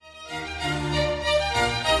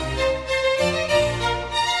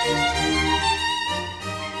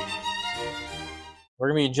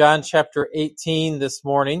me in John chapter 18 this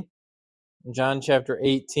morning. In John chapter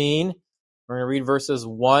 18, we're going to read verses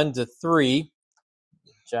 1 to 3.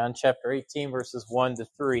 John chapter 18, verses 1 to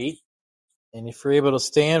 3. And if you're able to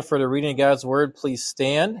stand for the reading of God's Word, please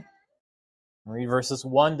stand. Read verses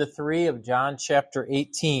 1 to 3 of John chapter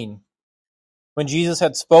 18. When Jesus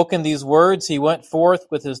had spoken these words, he went forth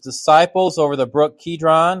with his disciples over the brook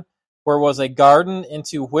Kidron, where was a garden,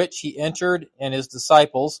 into which he entered and his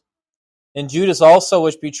disciples. And Judas also,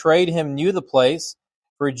 which betrayed him, knew the place,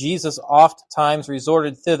 for Jesus oft times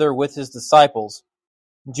resorted thither with his disciples.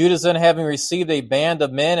 Judas then, having received a band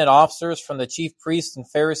of men and officers from the chief priests and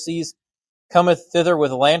Pharisees, cometh thither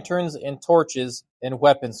with lanterns and torches and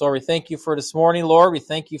weapons. Lord, we thank you for this morning, Lord. We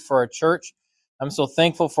thank you for our church. I'm so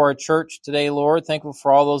thankful for our church today, Lord. Thankful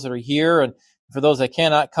for all those that are here and for those that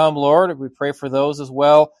cannot come, Lord. We pray for those as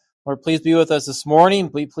well. Lord, please be with us this morning.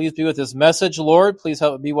 Please be with this message, Lord. Please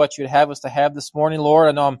help it be what you'd have us to have this morning, Lord.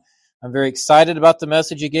 I know I'm very excited about the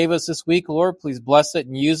message you gave us this week, Lord. Please bless it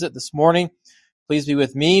and use it this morning. Please be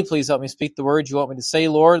with me. Please help me speak the words you want me to say,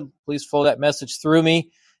 Lord. Please flow that message through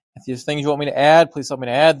me. If there's things you want me to add, please help me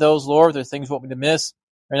to add those, Lord. If there's things you want me to miss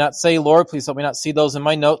or not say, Lord, please help me not see those in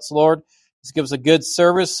my notes, Lord. Just give us a good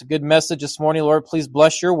service, a good message this morning, Lord. Please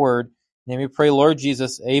bless your word. In your name we pray, Lord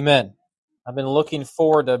Jesus. Amen. I've been looking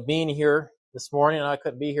forward to being here this morning. I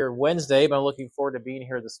couldn't be here Wednesday, but I'm looking forward to being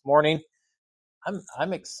here this morning.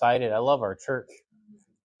 I'm excited. I love our church.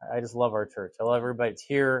 I just love our church. I love everybody that's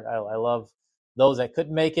here. I love those that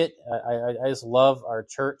couldn't make it. I just love our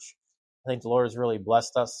church. I think the Lord has really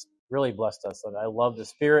blessed us. And I love the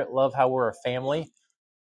Spirit, love how we're a family.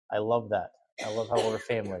 I love that. I love how we're a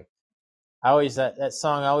family. That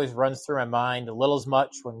song always runs through my mind, a little as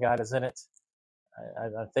much when God is in it.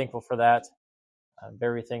 I'm thankful for that. I'm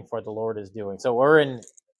very thankful for what the Lord is doing. So we're in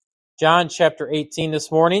John chapter 18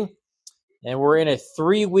 this morning, and we're in a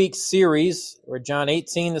 3-week series. We're John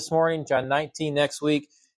 18 this morning, John 19 next week,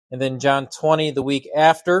 and then John 20 the week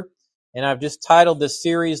after. And I've just titled this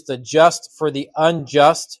series, The Just for the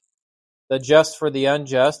Unjust. The Just for the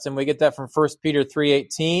Unjust. And we get that from 1 Peter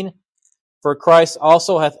 3:18. For Christ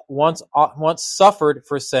also hath once suffered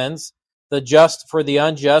for sins, the just for the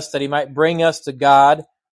unjust, that he might bring us to God,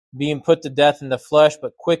 being put to death in the flesh,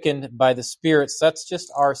 but quickened by the Spirit. So that's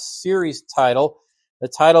just our series title. The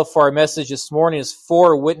title for our message this morning is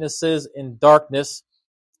Four Witnesses in Darkness.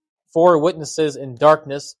 Four Witnesses in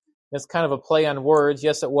Darkness. It's kind of a play on words.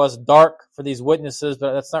 Yes, it was dark for these witnesses,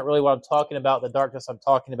 but that's not really what I'm talking about, the darkness I'm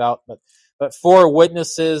talking about. But four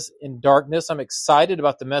witnesses in darkness. I'm excited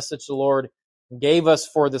about the message the Lord gave us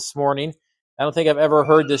for this morning. I don't think I've ever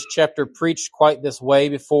heard this chapter preached quite this way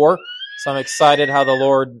before. So I'm excited how the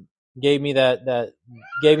Lord gave me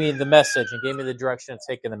gave me the message and gave me the direction of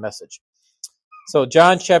taking the message. So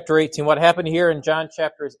John chapter 18. What happened here in John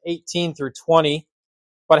chapters 18 through 20?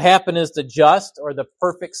 What happened is the just, or the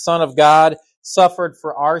perfect Son of God, suffered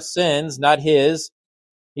for our sins, not his.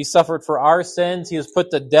 He suffered for our sins. He was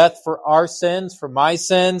put to death for our sins, for my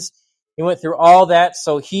sins. He went through all that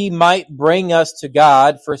so he might bring us to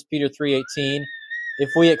God, 1 Peter 3:18,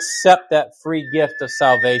 if we accept that free gift of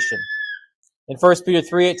salvation. And 1 Peter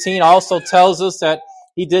 3:18 also tells us that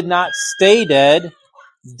he did not stay dead.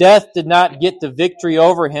 Death did not get the victory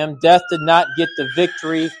over him. Death did not get the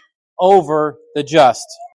victory over the just.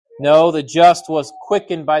 No, the just was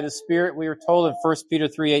quickened by the Spirit, we are told in 1 Peter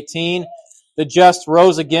 3:18. The just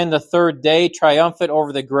rose again the third day, triumphant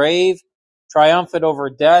over the grave, triumphant over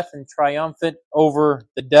death, and triumphant over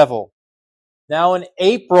the devil. Now in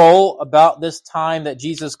April, about this time that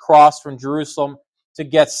Jesus crossed from Jerusalem to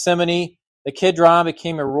Gethsemane, the Kidron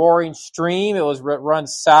became a roaring stream. It was run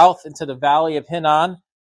south into the valley of Hinnom.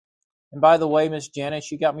 And by the way, Miss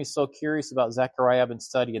Janice, you got me so curious about Zechariah. I've been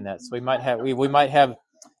studying that, so we might have,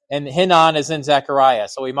 and Hinnom is in Zechariah,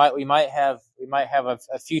 so we might have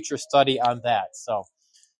a future study on that. So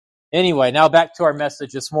anyway, now back to our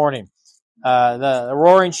message this morning. The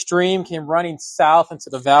roaring stream came running south into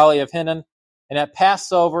the valley of Hinnom, and at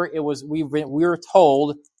Passover, we were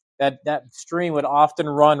told that stream would often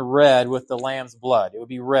run red with the lamb's blood. It would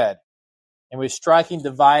be red, and was striking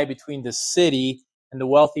divide between the city and the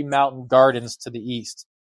wealthy mountain gardens to the east.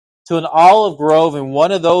 To an olive grove in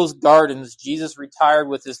one of those gardens, Jesus retired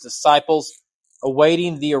with his disciples,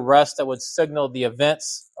 awaiting the arrest that would signal the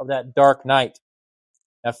events of that dark night.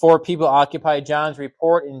 Now, 4 people occupy John's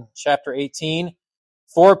report in chapter 18.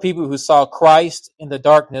 4 people who saw Christ in the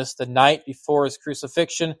darkness the night before his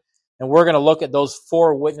crucifixion. And we're going to look at those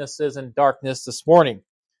 4 witnesses in darkness this morning.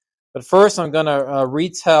 But first, I'm going to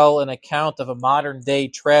retell an account of a modern-day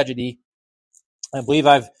tragedy. I believe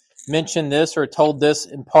I've mentioned this or told this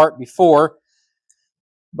in part before.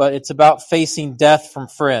 but it's about facing death from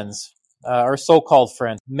friends, or so-called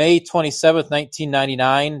friends. May 27th,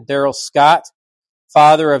 1999, Darrell Scott,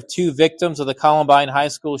 father of two victims of the Columbine High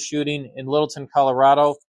School shooting in Littleton,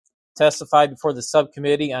 Colorado, testified before the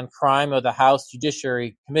subcommittee on crime of the House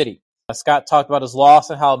Judiciary Committee. Scott talked about his loss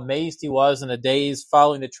and how amazed he was in the days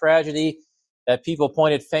following the tragedy that people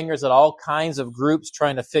pointed fingers at all kinds of groups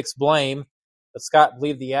trying to fix blame. But Scott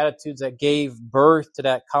believed the attitudes that gave birth to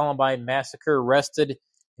that Columbine massacre rested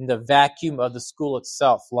in the vacuum of the school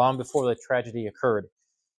itself long before the tragedy occurred.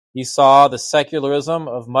 He saw the secularism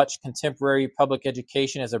of much contemporary public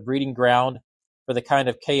education as a breeding ground for the kind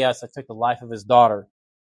of chaos that took the life of his daughter.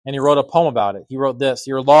 And he wrote a poem about it. He wrote this: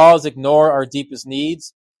 "Your laws ignore our deepest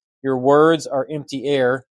needs. Your words are empty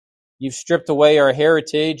air. You've stripped away our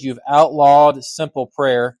heritage. You've outlawed simple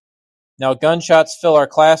prayer. Now gunshots fill our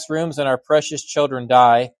classrooms and our precious children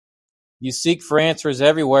die. You seek for answers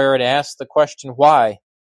everywhere and ask the question why.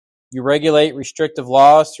 You regulate restrictive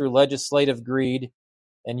laws through legislative greed,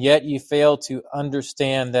 and yet you fail to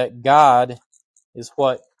understand that God is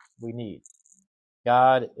what we need."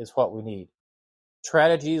 God is what we need.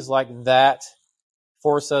 Tragedies like that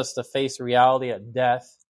force us to face the reality that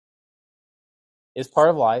death is part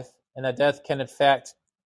of life, and that death can in fact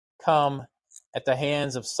come at the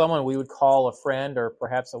hands of someone we would call a friend, or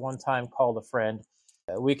perhaps at one time called a friend.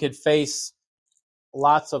 We could face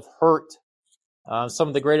lots of hurt. Some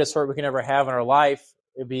of the greatest hurt we can ever have in our life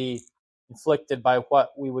would be inflicted by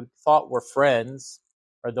what we would thought were friends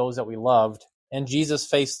or those that we loved. And Jesus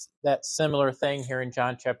faced that similar thing here in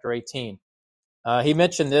John chapter 18. He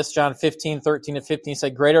mentioned this, John 15:13 and 15,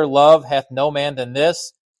 said, "Greater love hath no man than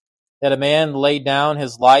this, that a man lay down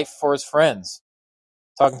his life for his friends."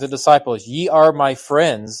 Talking to the disciples, "Ye are my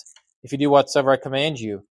friends, if you do whatsoever I command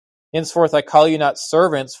you. Henceforth I call you not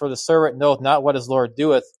servants, for the servant knoweth not what his Lord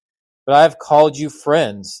doeth, but I have called you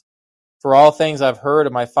friends. For all things I've heard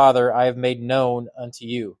of my Father I have made known unto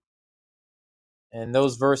you." And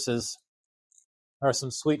those verses are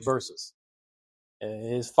some sweet verses.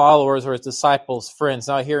 His followers or his disciples, friends.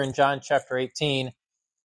 Now here in John chapter 18,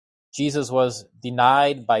 Jesus was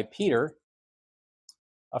denied by Peter,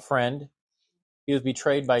 a friend. He was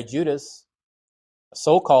betrayed by Judas, a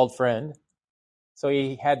so-called friend. So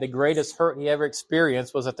he had the greatest hurt he ever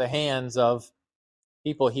experienced was at the hands of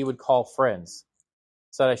people he would call friends.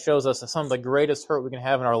 So that shows us that some of the greatest hurt we can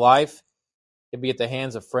have in our life can be at the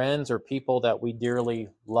hands of friends or people that we dearly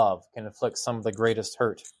love, can inflict some of the greatest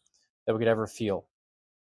hurt that we could ever feel.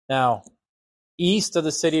 Now, east of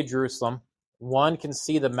the city of Jerusalem, one can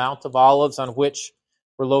see the Mount of Olives, on which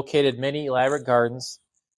were located many elaborate gardens.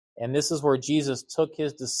 And this is where Jesus took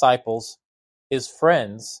his disciples, his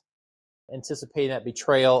friends, anticipating that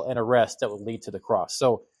betrayal and arrest that would lead to the cross.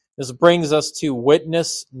 So this brings us to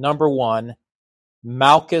witness number one,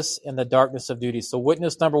 Malchus and the darkness of duty. So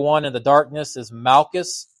witness number one in the darkness is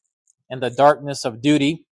Malchus and the darkness of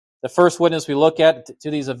duty. The first witness we look at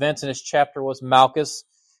to these events in this chapter was Malchus.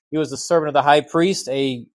 He was the servant of the high priest,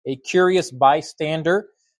 a curious bystander.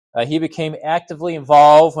 He became actively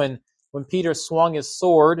involved when Peter swung his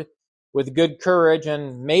sword with good courage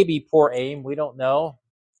and maybe poor aim. We don't know.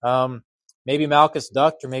 Maybe Malchus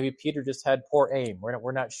ducked, or maybe Peter just had poor aim.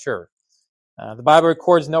 We're not sure. The Bible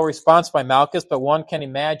records no response by Malchus, but one can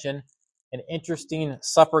imagine an interesting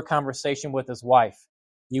supper conversation with his wife.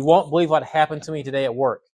 "You won't believe what happened to me today at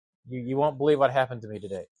work. You won't believe what happened to me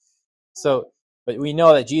today." But we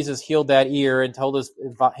know that Jesus healed that ear and told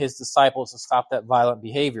his disciples to stop that violent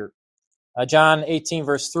behavior. John 18,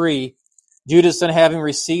 verse 3, "Judas then having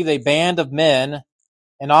received a band of men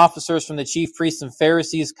and officers from the chief priests and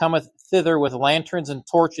Pharisees cometh thither with lanterns and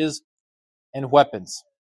torches and weapons."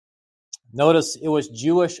 Notice it was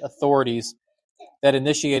Jewish authorities that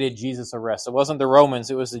initiated Jesus' arrest. It wasn't the Romans,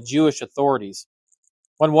 it was the Jewish authorities.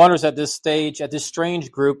 One wonders at this stage, at this strange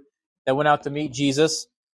group that went out to meet Jesus.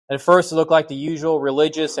 At first, it looked like the usual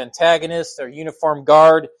religious antagonists or uniformed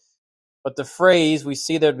guard, but the phrase we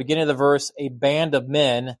see there at the beginning of the verse, "a band of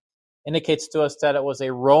men," indicates to us that it was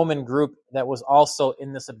a Roman group that was also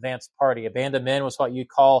in this advanced party. A band of men was what you'd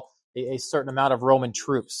call a certain amount of Roman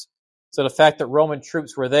troops. So the fact that Roman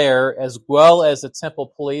troops were there, as well as the temple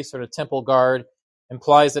police or the temple guard,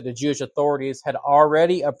 implies that the Jewish authorities had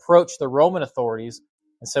already approached the Roman authorities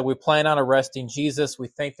and said, "We plan on arresting Jesus. We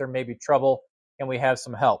think there may be trouble. Can we have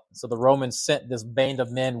some help?" So the Romans sent this band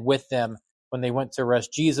of men with them when they went to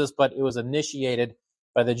arrest Jesus, but it was initiated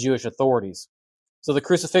by the Jewish authorities. So the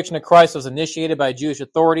crucifixion of Christ was initiated by Jewish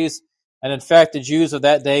authorities, and in fact, the Jews of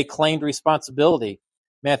that day claimed responsibility.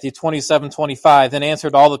 Matthew 27:25, "Then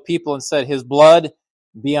answered all the people and said, His blood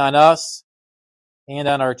be on us and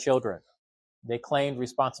on our children." They claimed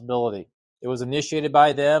responsibility. It was initiated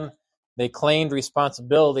by them. They claimed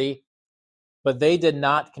responsibility, but they did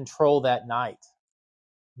not control that night.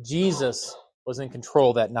 Jesus was in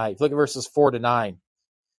control that night. Look at verses 4-9.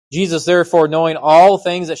 Jesus, therefore, knowing all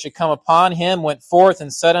things that should come upon him, went forth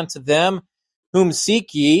and said unto them, Whom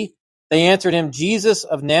seek ye? They answered him, Jesus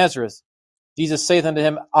of Nazareth. Jesus saith unto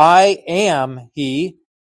him, I am he.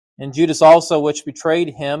 And Judas also, which betrayed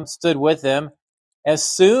him, stood with him. As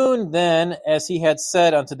soon then as he had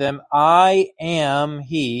said unto them, I am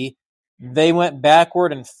he, they went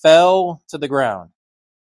backward and fell to the ground.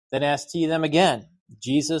 Then asked he them again.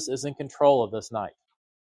 Jesus is in control of this night.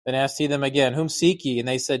 Then asked he them again, Whom seek ye? And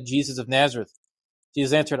they said, Jesus of Nazareth.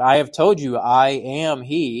 Jesus answered, I have told you, I am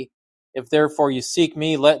he. If therefore you seek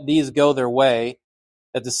me, let these go their way,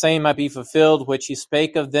 that the same might be fulfilled, which he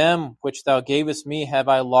spake of them, which thou gavest me, have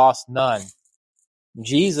I lost none.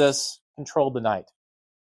 Jesus controlled the night.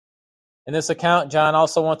 In this account, John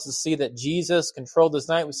also wants to see that Jesus controlled this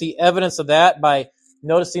night. We see evidence of that by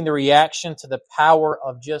noticing the reaction to the power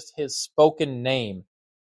of just his spoken name.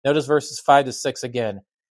 Notice verses 5-6 again.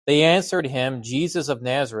 They answered him, Jesus of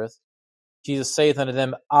Nazareth. Jesus saith unto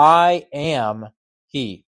them, I am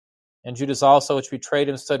he. And Judas also, which betrayed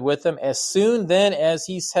him, stood with him. As soon then as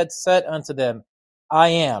he had said unto them, I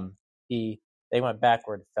am he, they went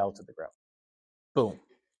backward and fell to the ground. Boom.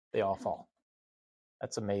 They all fall.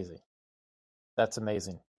 That's amazing. That's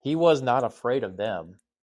amazing. He was not afraid of them.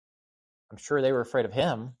 I'm sure they were afraid of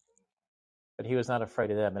him, but he was not afraid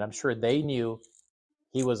of them. And I'm sure they knew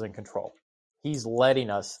he was in control. He's letting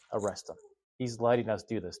us arrest him. He's letting us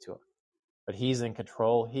do this to him. But he's in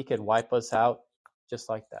control. He could wipe us out just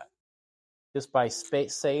like that. Just by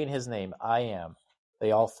saying his name, I am,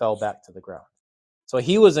 they all fell back to the ground. So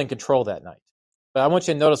he was in control that night. But I want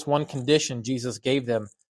you to notice one condition Jesus gave them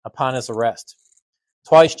upon his arrest.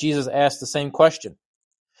 Twice Jesus asked the same question.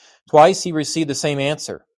 Twice he received the same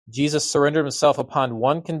answer. Jesus surrendered himself upon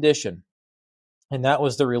one condition, and that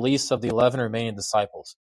was the release of the 11 remaining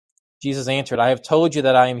disciples. Jesus answered, I have told you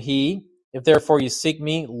that I am he. If therefore you seek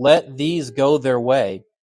me, let these go their way,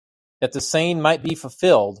 that the saying might be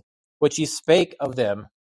fulfilled, which he spake of them,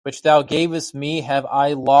 which thou gavest me, have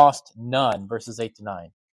I lost none. Verses 8-9.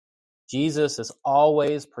 Jesus is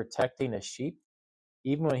always protecting his sheep.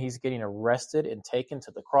 Even when he's getting arrested and taken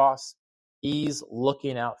to the cross, he's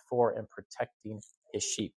looking out for and protecting his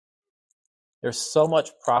sheep. There's so much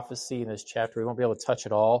prophecy in this chapter. We won't be able to touch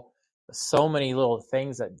it all. But so many little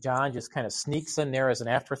things that John just kind of sneaks in there as an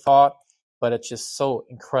afterthought, but it's just so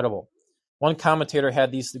incredible. One commentator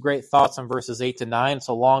had these great thoughts on verses 8-9. It's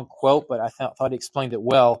a long quote, but I thought he explained it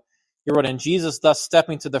well. He wrote, And Jesus thus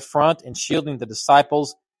stepping to the front and shielding the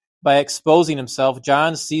disciples by exposing himself,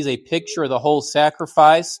 John sees a picture of the whole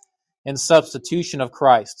sacrifice and substitution of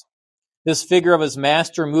Christ. This figure of his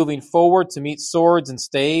master moving forward to meet swords and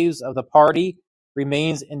staves of the party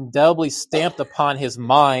remains indelibly stamped upon his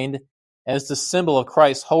mind as the symbol of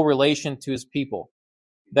Christ's whole relation to his people.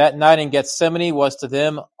 That night in Gethsemane was to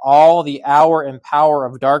them all the hour and power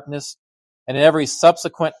of darkness, and in every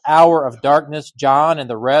subsequent hour of darkness, John and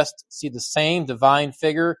the rest see the same divine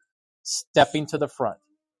figure stepping to the front,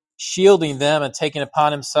 shielding them and taking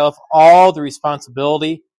upon himself all the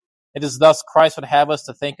responsibility. It is thus Christ would have us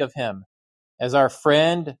to think of him as our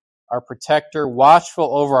friend, our protector,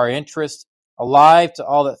 watchful over our interests, alive to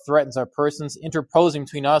all that threatens our persons, interposing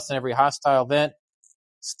between us and every hostile event,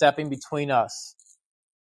 stepping between us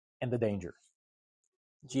and the danger.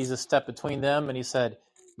 Jesus stepped between them and he said,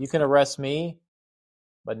 you can arrest me,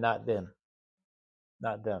 but not them.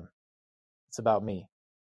 Not them. It's about me.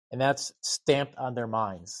 And that's stamped on their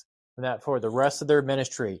minds. And that for the rest of their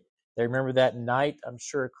ministry, they remember that night, I'm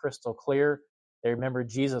sure crystal clear. They remember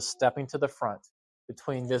Jesus stepping to the front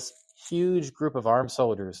between this huge group of armed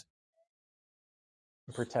soldiers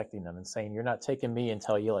and protecting them and saying, you're not taking me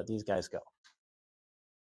until you let these guys go.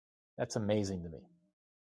 That's amazing to me.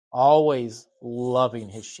 Always loving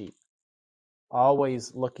his sheep.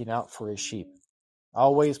 Always looking out for his sheep.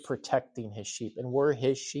 Always protecting his sheep. And we're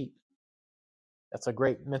his sheep. That's a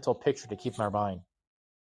great mental picture to keep in our mind.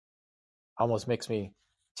 Almost makes me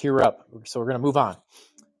tear up. So we're going to move on.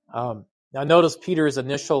 Now notice Peter's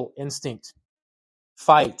initial instinct.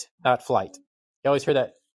 Fight, not flight. You always hear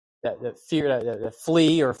that fear, that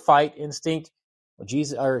flee or fight instinct. Well,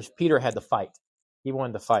 Peter had to fight. He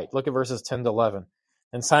wanted to fight. Look at verses 10-11.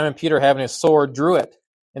 And Simon Peter, having a sword, drew it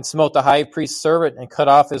and smote the high priest's servant and cut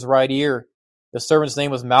off his right ear. The servant's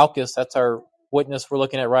name was Malchus. That's our witness we're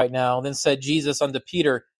looking at right now. Then said Jesus unto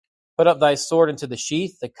Peter, Put up thy sword into the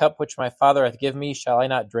sheath. The cup which my Father hath given me, shall I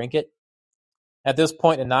not drink it? At this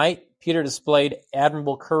point in the night, Peter displayed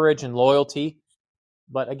admirable courage and loyalty,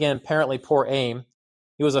 but again, apparently poor aim.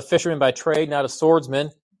 He was a fisherman by trade, not a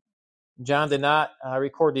swordsman. John did not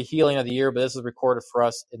record the healing of the ear, but this is recorded for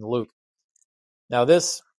us in Luke. Now,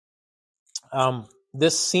 this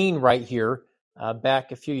scene right here,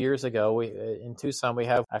 back a few years ago, in Tucson, we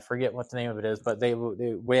have, I forget what the name of it is, but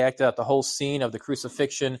we acted out the whole scene of the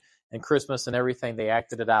crucifixion and Christmas and everything. They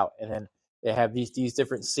acted it out, and then they have these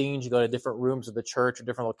different scenes. You go to different rooms of the church or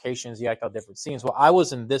different locations. You act out different scenes. Well, I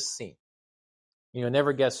was in this scene.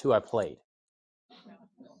 Never guess who I played.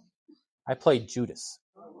 I played Judas.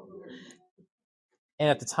 And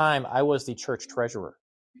at the time, I was the church treasurer.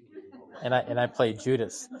 And I played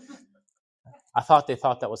Judas. I thought they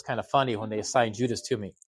thought that was kind of funny when they assigned Judas to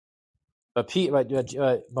me. But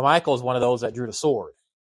Michael is one of those that drew the sword.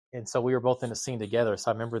 And so we were both in the scene together.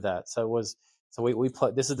 So I remember that. So we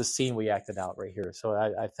played, this is the scene we acted out right here. So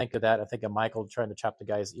I think of that. I think of Michael trying to chop the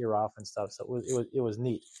guy's ear off and stuff. So it was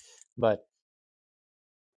neat. But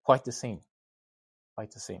quite the scene.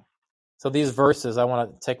 Quite the scene. So these verses, I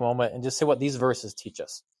want to take a moment and just say what these verses teach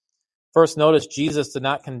us. First, notice Jesus did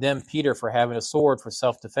not condemn Peter for having a sword for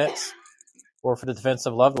self-defense or for the defense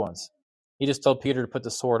of loved ones. He just told Peter to put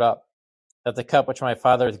the sword up, that the cup which my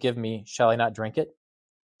Father has given me, shall I not drink it?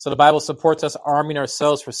 So the Bible supports us arming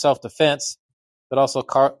ourselves for self-defense, but also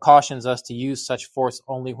cautions us to use such force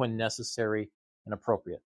only when necessary and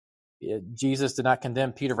appropriate. Jesus did not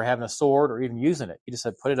condemn Peter for having a sword or even using it. He just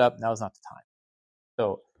said, put it up, now is not the time.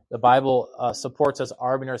 So the Bible supports us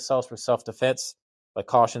arming ourselves for self-defense, but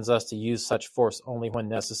cautions us to use such force only when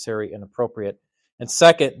necessary and appropriate. And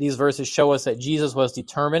second, these verses show us that Jesus was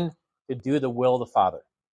determined to do the will of the Father.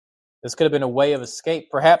 This could have been a way of escape.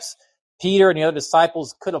 Perhaps Peter and the other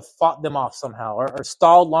disciples could have fought them off somehow or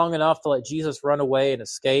stalled long enough to let Jesus run away and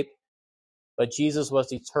escape. But Jesus was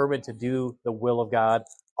determined to do the will of God,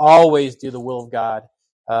 always do the will of God,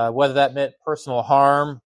 whether that meant personal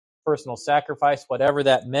harm, personal sacrifice, whatever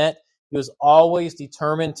that meant. He was always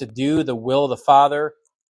determined to do the will of the Father,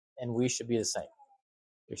 and we should be the same.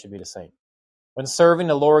 We should be the same. When serving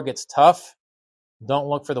the Lord gets tough, don't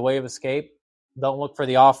look for the way of escape. Don't look for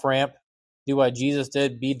the off-ramp. Do what Jesus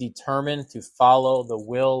did. Be determined to follow the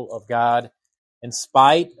will of God in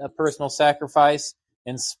spite of personal sacrifice,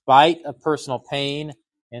 in spite of personal pain,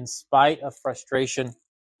 in spite of frustration,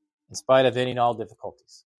 in spite of any and all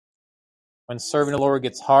difficulties. When serving the Lord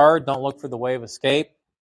gets hard, don't look for the way of escape.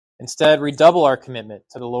 Instead, redouble our commitment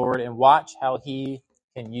to the Lord and watch how He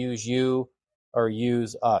can use you or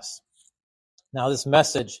use us. Now, this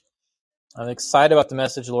message, I'm excited about the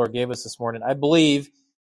message the Lord gave us this morning. I believe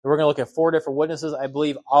we're going to look at 4 different witnesses. I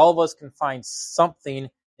believe all of us can find something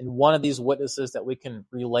in one of these witnesses that we can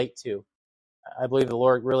relate to. I believe the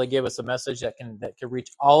Lord really gave us a message that can reach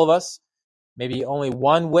all of us. Maybe only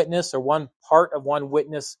one witness or one part of one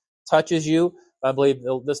witness touches you. I believe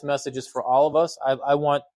this message is for all of us. I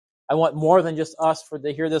want more than just us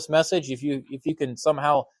to hear this message. If you can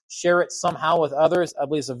somehow share it somehow with others, I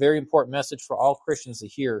believe it's a very important message for all Christians to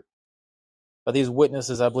hear. But these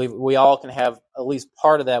witnesses, I believe we all can have at least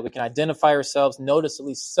part of that. We can identify ourselves, notice at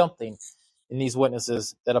least something in these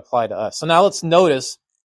witnesses that apply to us. So now let's notice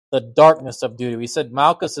the darkness of duty. We said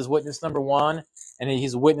Malchus is witness number 1, and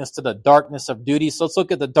he's witness to the darkness of duty. So let's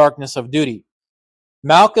look at the darkness of duty.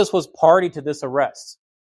 Malchus was party to this arrest.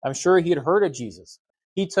 I'm sure he had heard of Jesus.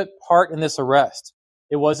 He took part in this arrest.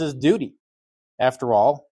 It was his duty. After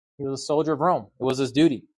all, he was a soldier of Rome. It was his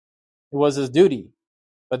duty. It was his duty.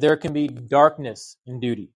 But there can be darkness in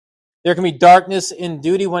duty. There can be darkness in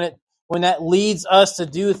duty when that leads us to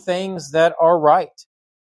do things that are right.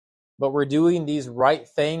 But we're doing these right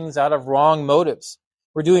things out of wrong motives.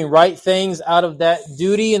 We're doing right things out of that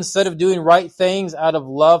duty instead of doing right things out of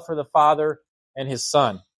love for the Father and His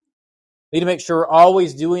Son. We need to make sure we're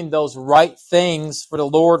always doing those right things for the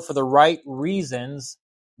Lord for the right reasons,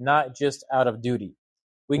 not just out of duty.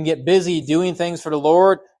 We can get busy doing things for the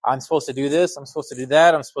Lord. I'm supposed to do this. I'm supposed to do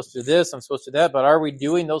that. I'm supposed to do this. I'm supposed to do that. But are we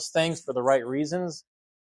doing those things for the right reasons?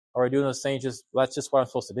 Or are we doing those things that's just what I'm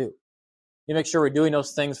supposed to do? You make sure we're doing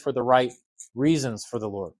those things for the right reasons for the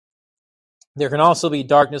Lord. There can also be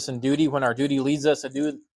darkness in duty when our duty leads us to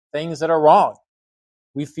do things that are wrong.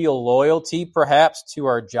 We feel loyalty perhaps to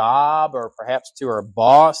our job or perhaps to our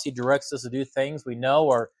boss. He directs us to do things we know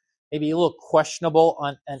are maybe a little questionable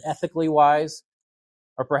and ethically wise.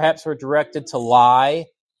 Or perhaps we're directed to lie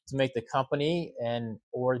to make the company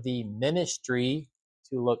or the ministry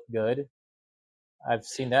to look good. I've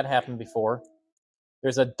seen that happen before.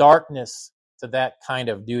 There's a darkness to that kind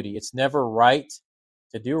of duty. It's never right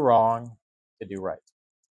to do wrong, to do right.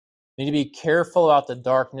 We need to be careful about the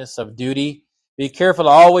darkness of duty. Be careful to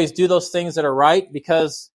always do those things that are right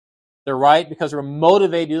because they're right, because we're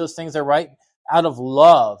motivated to do those things that are right out of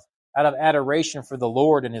love, out of adoration for the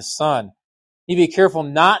Lord and His Son. You be careful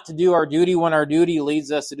not to do our duty when our duty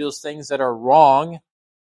leads us to do those things that are wrong,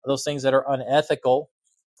 those things that are unethical,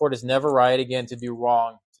 for it is never right, again, to do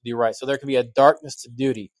wrong, to do right. So there can be a darkness to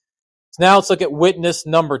duty. So now let's look at witness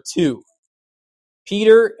number 2.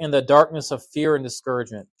 Peter in the darkness of fear and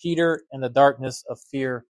discouragement. Peter in the darkness of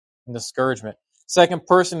fear and discouragement. Second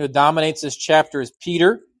person who dominates this chapter is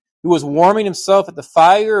Peter, who was warming himself at the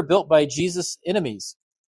fire built by Jesus' enemies.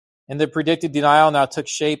 And the predicted denial now took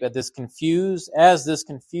shape as this confused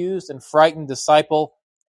and frightened disciple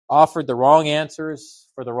offered the wrong answers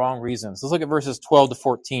for the wrong reasons. Let's look at verses 12 to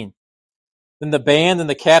 14. Then the band and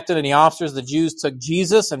the captain and the officers of the Jews took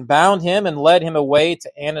Jesus and bound him and led him away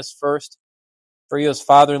to Annas first, for he was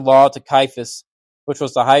father-in-law to Caiaphas, which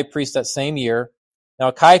was the high priest that same year.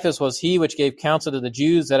 Now Caiaphas was he which gave counsel to the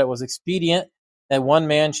Jews that it was expedient that one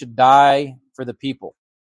man should die for the people.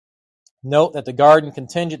 Note that the guard and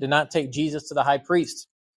contingent did not take Jesus to the high priest.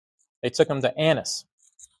 They took him to Annas,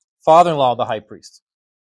 father-in-law of the high priest.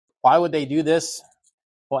 Why would they do this?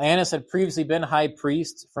 Well, Annas had previously been high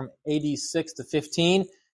priest from AD 6 to 15.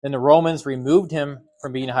 Then the Romans removed him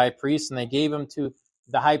from being high priest, and they gave him to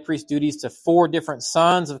the high priest duties to 4 different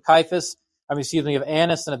sons of Caiaphas, of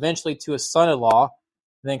Annas, and eventually to his son-in-law.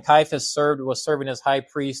 And then Caiaphas was serving as high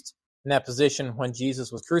priest in that position when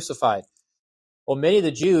Jesus was crucified. Well, many of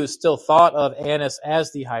the Jews still thought of Annas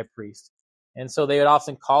as the high priest, and so they would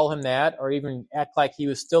often call him that, or even act like he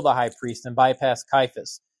was still the high priest and bypass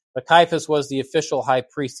Caiaphas. But Caiaphas was the official high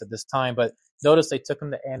priest at this time, but notice they took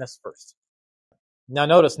him to Annas first. Now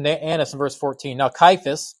notice Annas in verse 14. Now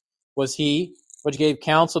Caiaphas was he which gave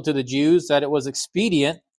counsel to the Jews that it was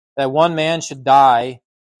expedient that one man should die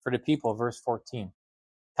for the people, verse 14.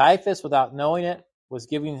 Caiaphas, without knowing it, was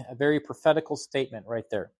giving a very prophetical statement right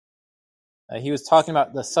there. He was talking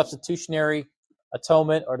about the substitutionary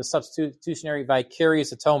atonement, or the substitutionary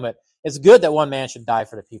vicarious atonement. It's good that one man should die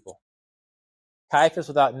for the people. Caiaphas,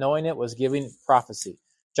 without knowing it, was giving prophecy.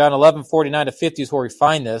 John 11:49 to 50 is where we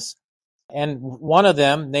find this. And one of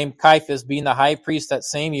them, named Caiaphas, being the high priest that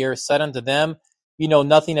same year, said unto them, "You know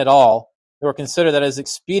nothing at all, nor consider that it is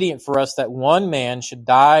expedient for us that one man should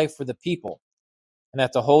die for the people, and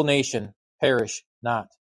that the whole nation perish not."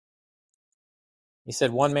 He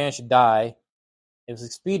said one man should die. It was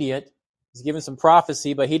expedient. He's given some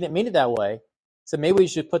prophecy, but he didn't mean it that way. He said maybe we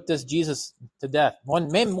should put this Jesus to death. One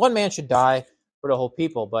man should die for the whole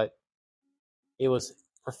people, but it was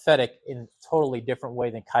prophetic in a totally different way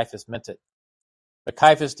than Caiaphas meant it. But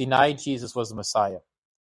Caiaphas denied Jesus was the Messiah.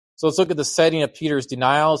 So let's look at the setting of Peter's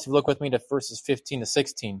denials. If you look with me to verses 15 to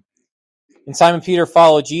 16. And Simon Peter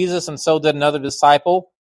followed Jesus, and so did another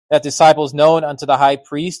disciple. That disciple is known unto the high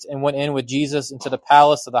priest, and went in with Jesus into the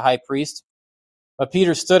palace of the high priest. But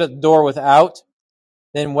Peter stood at the door without.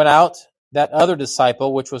 Then went out that other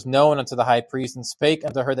disciple, which was known unto the high priest, and spake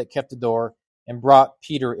unto her that kept the door, and brought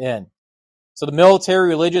Peter in. So the military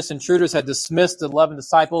religious intruders had dismissed the 11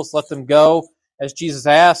 disciples, let them go, as Jesus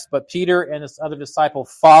asked, but Peter and this other disciple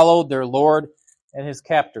followed their Lord and his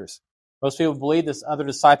captors. Most people believe this other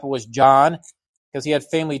disciple was John, because he had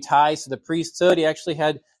family ties to the priesthood. He actually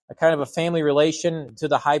had a kind of a family relation to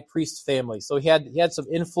the high priest family. So he had some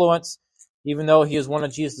influence. Even though he was one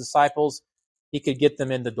of Jesus' disciples, he could get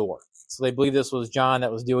them in the door. So they believe this was John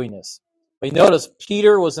that was doing this. But you notice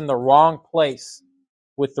Peter was in the wrong place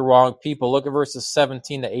with the wrong people. Look at verses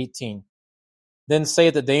 17 to 18. Then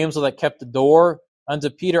saith the damsel that kept the door unto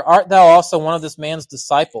Peter, Art thou also one of this man's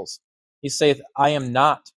disciples? He saith, I am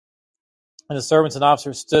not. And the servants and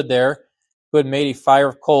officers stood there, who had made a fire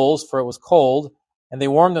of coals, for it was cold, and they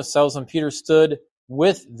warmed themselves, and Peter stood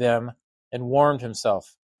with them and warmed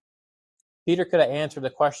himself. Peter could have answered the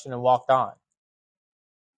question and walked on.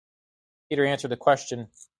 Peter answered the question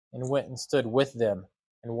and went and stood with them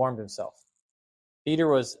and warmed himself. Peter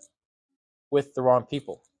was with the wrong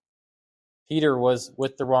people. Peter was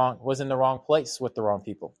in the wrong place with the wrong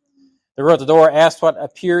people. The girl at the door asked what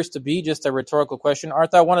appears to be just a rhetorical question.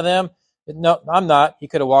 Art thou one of them? No, I'm not. He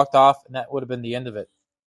could have walked off, and that would have been the end of it.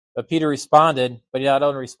 But Peter responded, but he not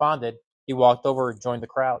only responded, he walked over and joined the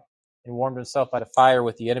crowd and warmed himself by the fire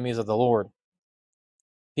with the enemies of the Lord.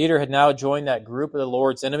 Peter had now joined that group of the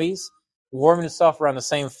Lord's enemies, warming himself around the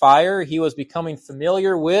same fire. He was becoming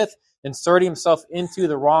familiar with, inserting himself into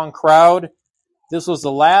the wrong crowd. This was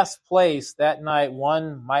the last place that night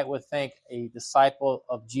one might would think a disciple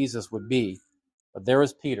of Jesus would be. But there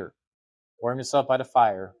was Peter, warming himself by the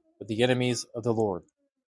fire with the enemies of the Lord.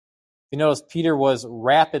 You notice Peter was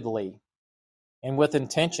rapidly and with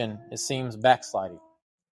intention, it seems, backsliding.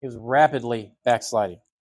 He was rapidly backsliding.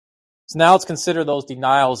 So now let's consider those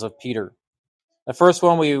denials of Peter. The first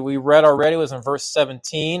one we read already was in verse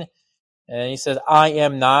 17. And he says, I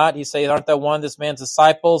am not. He says, aren't that one of this man's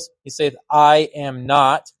disciples? He says, I am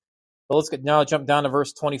not. But let's now jump down to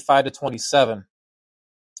verse 25 to 27.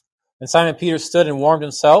 And Simon Peter stood and warmed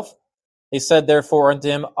himself. He said, therefore, unto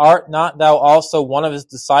him, art not thou also one of his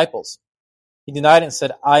disciples? He denied it and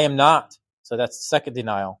said, I am not. So that's the second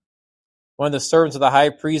denial. One of the servants of the high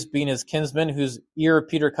priest, being his kinsman, whose ear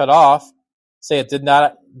Peter cut off, saith, Did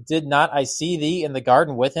not I see thee in the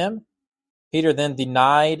garden with him? Peter then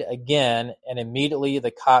denied again, and immediately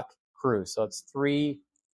the cock crew. So it's 3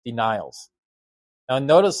 denials. Now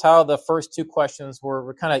notice how the first 2 questions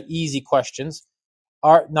were kind of easy questions.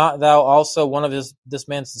 Art not thou also one of this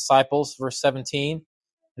man's disciples? Verse 17.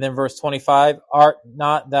 And then verse 25. Art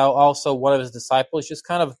not thou also one of his disciples? Just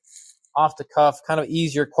kind of off the cuff, kind of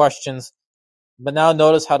easier questions. But now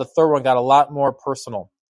notice how the third one got a lot more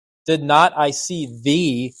personal. Did not I see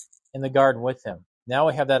thee in the garden with him? Now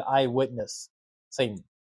we have that eyewitness saying,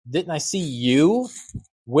 didn't I see you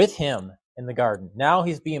with him in the garden? Now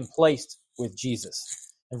he's being placed with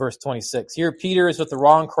Jesus. In verse 26, here Peter is with the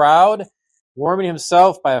wrong crowd, warming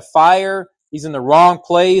himself by a fire. He's in the wrong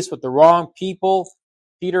place with the wrong people.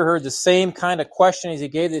 Peter heard the same kind of question as he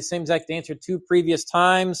gave the same exact answer 2 previous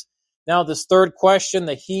times. Now this third question,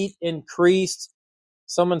 the heat increased.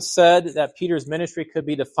 Someone said that Peter's ministry could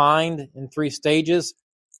be defined in 3 stages: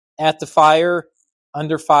 at the fire,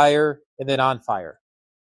 under fire, and then on fire.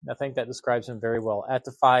 I think that describes him very well. At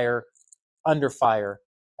the fire, under fire,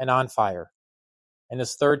 and on fire. And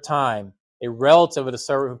this third time, a relative of the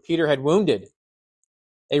servant whom Peter had wounded,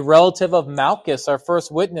 a relative of Malchus, our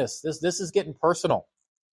first witness. This is getting personal.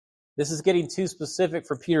 This is getting too specific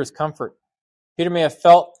for Peter's comfort. Peter may have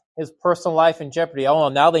felt his personal life in jeopardy. Oh,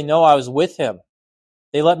 now they know I was with him.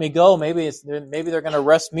 They let me go. Maybe they're going to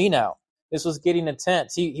arrest me now. This was getting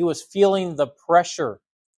intense. He was feeling the pressure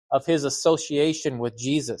of his association with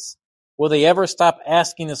Jesus. Will they ever stop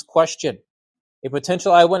asking this question? A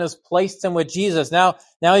potential eyewitness placed him with Jesus. Now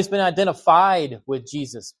he's been identified with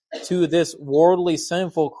Jesus. To this worldly,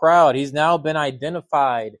 sinful crowd, he's now been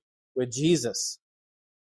identified with Jesus.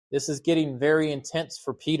 This is getting very intense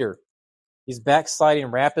for Peter. He's backsliding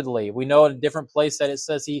rapidly. We know in a different place that it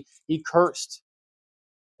says he cursed.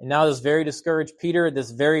 And now this very discouraged Peter, this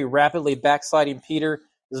very rapidly backsliding Peter,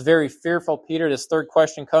 this very fearful Peter, this third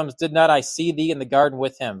question comes, did not I see thee in the garden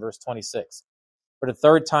with him? Verse 26. For the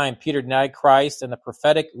third time, Peter denied Christ, and the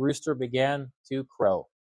prophetic rooster began to crow.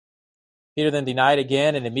 Peter then denied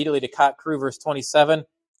again, and immediately the cock crew, verse 27.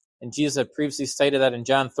 And Jesus had previously stated that in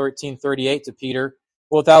John 13:38 to Peter,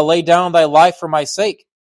 wilt thou lay down thy life for my sake?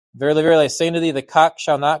 Verily, verily, I say unto thee, the cock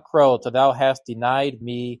shall not crow till thou hast denied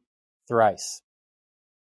me thrice.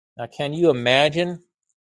 Now, can you imagine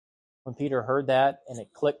when Peter heard that and it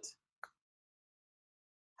clicked,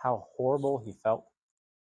 how horrible he felt,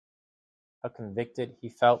 how convicted he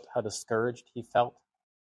felt, how discouraged he felt,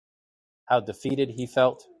 how defeated he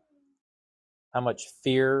felt, how much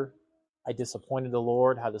fear I disappointed the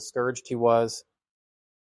Lord, how discouraged he was.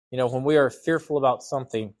 You know, when we are fearful about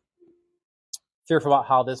something, fearful about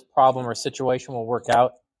how this problem or situation will work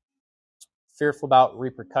out, fearful about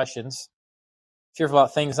repercussions, fearful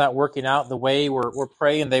about things not working out the way we're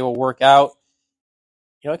praying they will work out,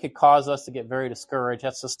 you know, it could cause us to get very discouraged.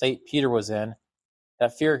 That's the state Peter was in.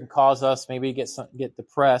 That fear can cause us maybe get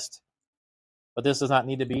depressed, but this does not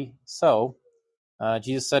need to be so.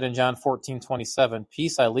 Jesus said in John 14:27,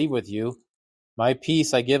 peace I leave with you, my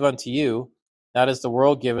peace I give unto you, not as the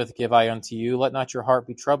world giveth, give I unto you. Let not your heart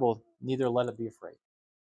be troubled, neither let it be afraid.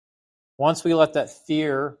 Once we let that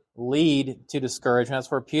fear lead to discouragement,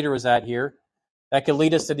 that's where Peter was at here, that could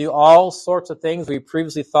lead us to do all sorts of things we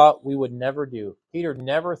previously thought we would never do. Peter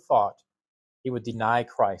never thought he would deny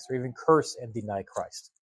Christ or even curse and deny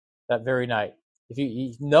Christ that very night.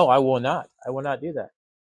 No, I will not. I will not do that.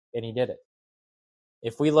 And he did it.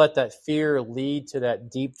 If we let that fear lead to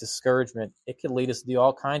that deep discouragement, it could lead us to do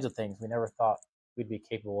all kinds of things we never thought we'd be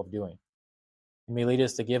capable of doing. It may lead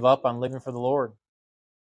us to give up on living for the Lord.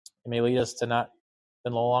 It may lead us to no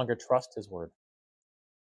longer trust his word.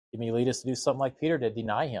 It may lead us to do something like Peter did,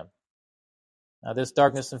 deny him. Now, this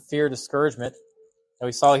darkness and fear, discouragement that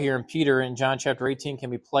we saw here in Peter in John chapter 18 can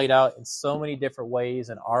be played out in so many different ways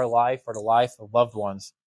in our life or the life of loved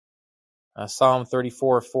ones. Psalm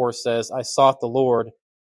 34:4 says, I sought the Lord,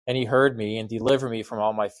 and he heard me and delivered me from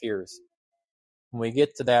all my fears. When we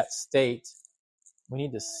get to that state, we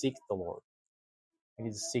need to seek the Lord. We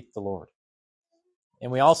need to seek the Lord.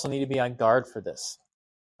 And we also need to be on guard for this.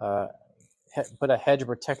 put a hedge of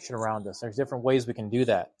protection around us. There's different ways we can do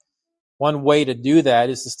that. One way to do that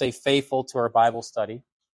is to stay faithful to our Bible study.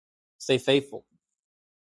 Stay faithful.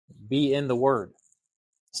 Be in the Word.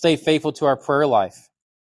 Stay faithful to our prayer life.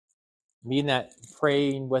 Mean that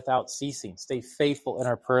praying without ceasing. Stay faithful in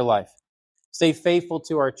our prayer life. Stay faithful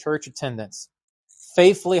to our church attendance.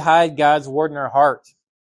 Faithfully hide God's Word in our heart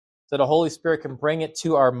so the Holy Spirit can bring it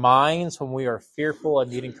to our minds when we are fearful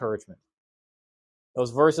and need encouragement.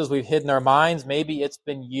 Those verses we've hidden in our minds, maybe it's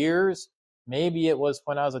been years. Maybe it was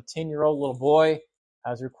when I was a 10-year-old little boy.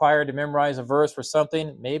 I was required to memorize a verse for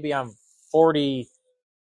something. Maybe I'm 40,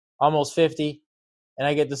 almost 50, and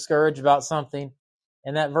I get discouraged about something.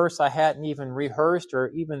 And that verse I hadn't even rehearsed or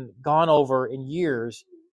even gone over in years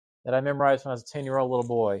that I memorized when I was a 10-year-old little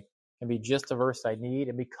boy can be just the verse I need.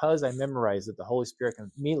 And because I memorized it, the Holy Spirit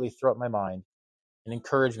can immediately throw up my mind and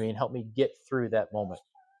encourage me and help me get through that moment.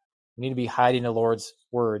 We need to be hiding the Lord's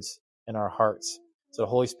words in our hearts so the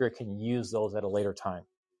Holy Spirit can use those at a later time.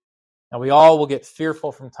 Now, we all will get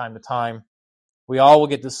fearful from time to time. We all will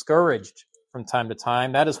get discouraged from time to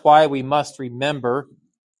time. That is why we must remember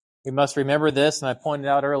this, and I pointed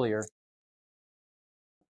out earlier,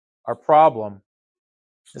 our problem,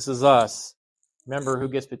 this is us. Remember who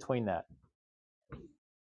gets between that.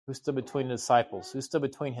 Who stood between the disciples? Who stood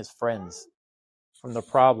between his friends from the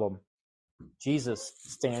problem? Jesus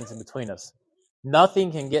stands in between us.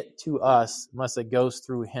 Nothing can get to us unless it goes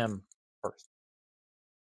through him first.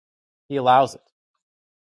 He allows it.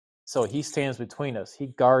 So he stands between us. He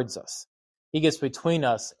guards us. He gets between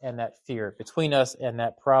us and that fear, between us and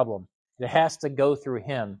that problem. It has to go through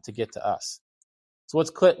him to get to us. So let's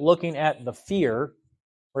quit looking at the fear.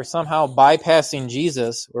 We're somehow bypassing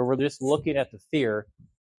Jesus, where we're just looking at the fear.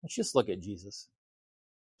 Let's just look at Jesus.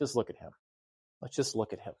 Just look at him. Let's just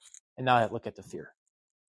look at him. And now look at the fear.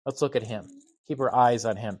 Let's look at him. Keep our eyes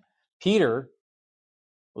on him. Peter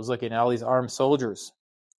was looking at all these armed soldiers.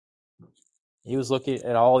 He was looking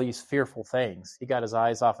at all these fearful things. He got his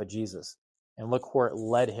eyes off of Jesus. And look where it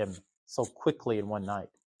led him so quickly in one night.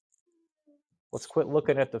 Let's quit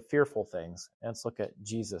looking at the fearful things and let's look at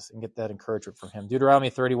Jesus and get that encouragement from him. Deuteronomy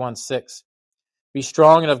 31:6. Be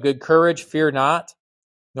strong and of good courage, fear not,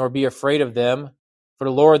 nor be afraid of them. For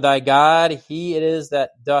the Lord thy God, he it is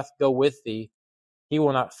that doth go with thee. He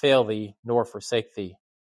will not fail thee, nor forsake thee.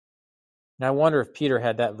 And I wonder if Peter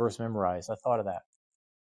had that verse memorized. I thought of that.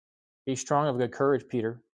 Be strong and of good courage,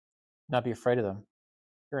 Peter. Not be afraid of them.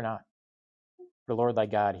 Fear not. For the Lord thy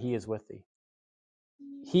God, he is with thee.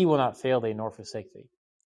 He will not fail thee, nor forsake thee.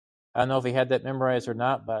 I don't know if he had that memorized or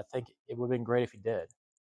not, but I think it would have been great if he did.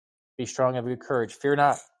 Be strong and of good courage. Fear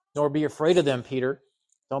not, nor be afraid of them, Peter.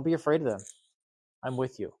 Don't be afraid of them. I'm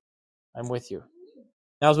with you. I'm with you.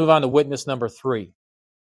 Now let's move on to witness number 3.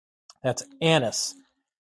 That's Annas.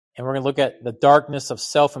 And we're going to look at the darkness of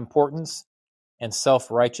self-importance and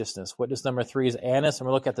self-righteousness. Witness number 3 is Annas, and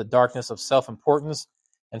we'll look at the darkness of self-importance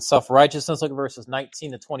and self-righteousness. Look at verses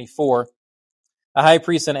 19 to 24. The high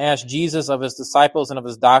priest then asked Jesus of his disciples and of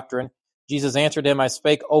his doctrine. Jesus answered him, I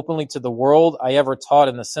spake openly to the world. I ever taught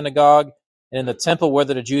in the synagogue and in the temple,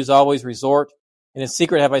 whither the Jews always resort. And in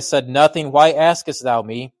secret have I said nothing. Why askest thou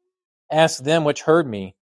me? Ask them which heard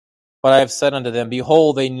me. But I have said unto them,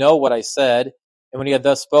 behold, they know what I said. And when he had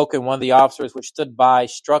thus spoken, one of the officers which stood by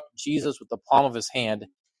struck Jesus with the palm of his hand,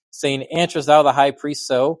 saying, Answerest thou the high priest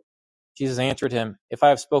so? Jesus answered him, If I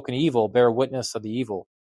have spoken evil, bear witness of the evil.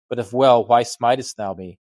 But if well, why smitest thou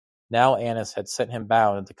me? Now Annas had sent him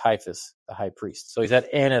bound unto Caiaphas, the high priest. So he's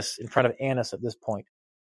at Annas, in front of Annas at this point.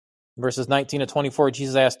 In verses 19 to 24,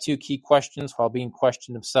 Jesus asked 2 key questions while being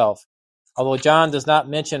questioned himself. Although John does not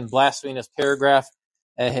mention blasphemy in this paragraph,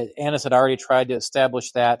 Annas had already tried to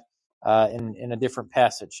establish that in a different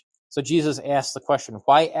passage. So Jesus asked the question,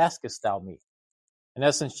 Why askest thou me? In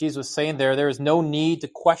essence, Jesus was saying there is no need to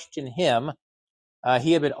question him.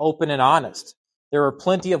 He had been open and honest. There were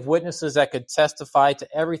plenty of witnesses that could testify to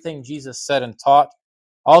everything Jesus said and taught.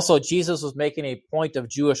 Also, Jesus was making a point of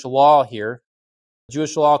Jewish law here.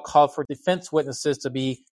 Jewish law called for defense witnesses to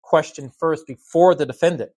be questioned first before the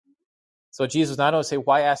defendant. So Jesus not only say,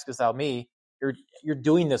 Why askest thou me? You're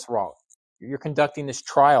doing this wrong. You're conducting this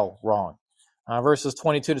trial wrong. Verses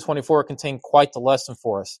 22 to 24 contain quite the lesson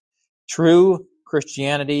for us. True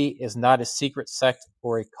Christianity is not a secret sect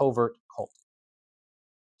or a covert cult.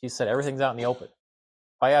 Jesus said everything's out in the open.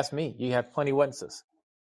 Why ask me? You have plenty of witnesses.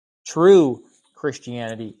 True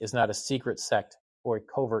Christianity is not a secret sect or a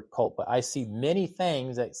covert cult, but I see many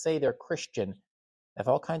things that say they're Christian have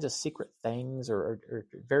all kinds of secret things or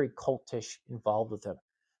very cultish involved with them.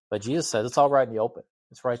 But Jesus says it's all right in the open.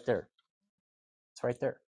 It's right there. It's right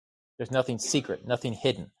there. There's nothing secret, nothing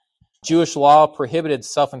hidden. Jewish law prohibited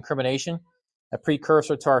self-incrimination, a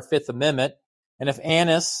precursor to our Fifth Amendment. And if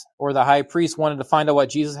Annas or the high priest wanted to find out what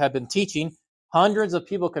Jesus had been teaching, hundreds of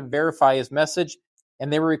people could verify his message,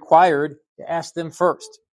 and they were required to ask them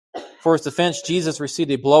first. For his defense, Jesus received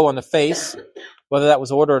a blow on the face. Whether that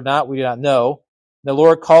was ordered or not, we do not know. The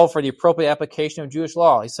Lord called for the appropriate application of Jewish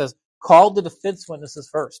law. He says, call the defense witnesses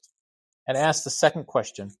first and ask the second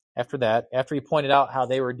question. After that, after he pointed out how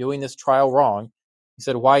they were doing this trial wrong, he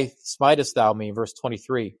said, why smitest thou me? Verse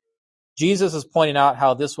 23. Jesus is pointing out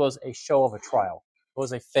how this was a show of a trial. It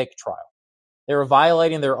was a fake trial. They were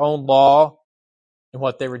violating their own law in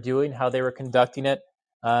what they were doing, how they were conducting it.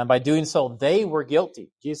 By doing so, they were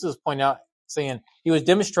guilty. Jesus is pointing out, saying, he was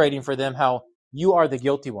demonstrating for them how you are the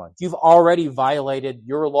guilty one. You've already violated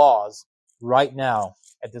your laws right now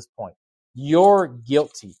at this point. You're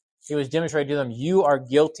guilty. He was demonstrating to them, you are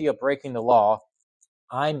guilty of breaking the law.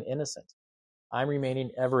 I'm innocent. I'm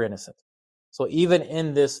remaining ever innocent. So even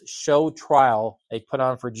in this show trial they put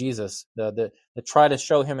on for Jesus, the try to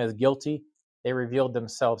show him as guilty, they revealed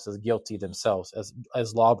themselves as guilty themselves,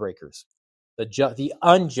 as lawbreakers. The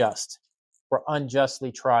unjust were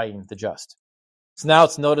unjustly trying the just. So now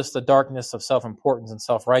let's notice the darkness of self-importance and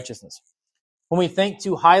self-righteousness. When we think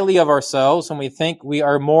too highly of ourselves, when we think we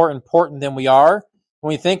are more important than we are, when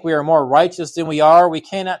we think we are more righteous than we are, we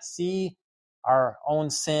cannot see our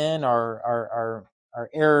own sin, our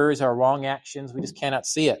errors, our wrong actions. We just cannot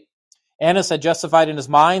see it. Annas had justified in his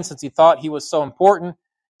mind since he thought he was so important,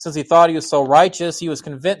 since he thought he was so righteous. He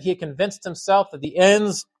had convinced himself that the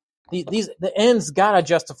ends gotta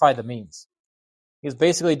justify the means. He was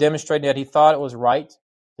basically demonstrating that he thought it was right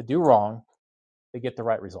to do wrong to get the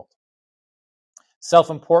right result.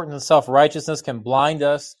 Self-importance and self-righteousness can blind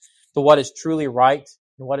us to what is truly right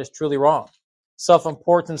and what is truly wrong.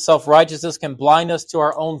 Self-importance and self-righteousness can blind us to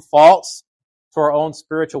our own faults, to our own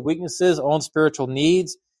spiritual weaknesses, our own spiritual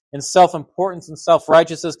needs. And self-importance and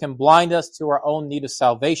self-righteousness can blind us to our own need of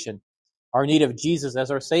salvation, our need of Jesus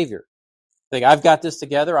as our Savior. Think, I've got this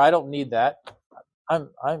together. I don't need that. I'm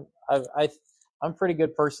a pretty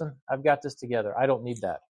good person. I've got this together. I don't need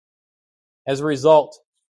that. As a result,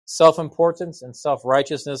 self-importance and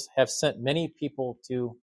self-righteousness have sent many people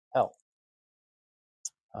to hell,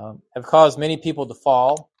 have caused many people to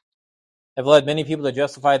fall, have led many people to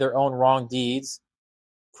justify their own wrong deeds,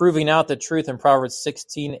 proving out the truth in Proverbs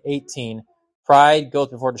 16:18. Pride goes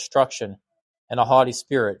before destruction, and a haughty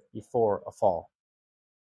spirit before a fall.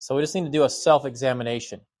 So we just need to do a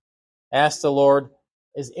self-examination. Ask the Lord,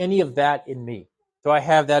 is any of that in me? Do I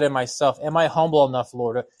have that in myself? Am I humble enough,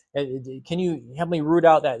 Lord? Can you help me root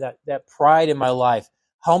out that pride in my life?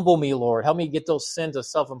 Humble me, Lord. Help me get those sins of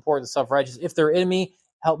self-importance, self-righteousness. If they're in me,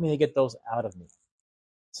 help me to get those out of me.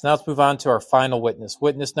 So now let's move on to our final witness.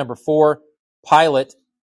 Witness number 4, Pilate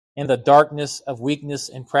in the darkness of weakness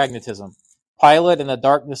and pragmatism. Pilate in the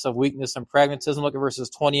darkness of weakness and pragmatism. Look at verses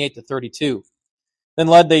 28 to 32. Then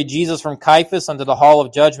led they Jesus from Caiaphas unto the hall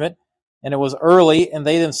of judgment, and it was early, and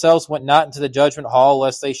they themselves went not into the judgment hall,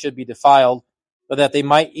 lest they should be defiled, but that they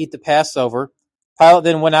might eat the Passover. Pilate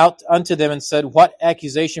then went out unto them and said, What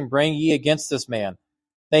accusation bring ye against this man?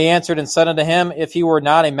 They answered and said unto him, If he were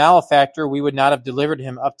not a malefactor, we would not have delivered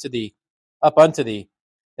him up unto thee.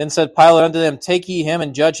 Then said Pilate unto them, Take ye him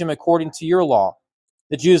and judge him according to your law.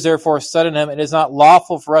 The Jews therefore said unto him, It is not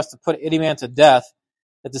lawful for us to put any man to death,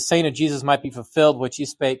 that the saying of Jesus might be fulfilled, which he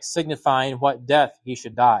spake, signifying what death he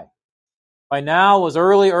should die. By now it was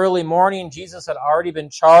early morning. Jesus had already been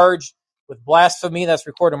charged with blasphemy. That's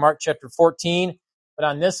recorded in Mark chapter 14. But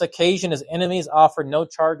on this occasion, his enemies offered no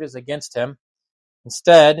charges against him.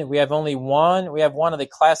 Instead, we have one of the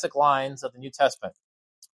classic lines of the New Testament.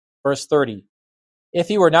 Verse 30. If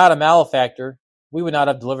he were not a malefactor, we would not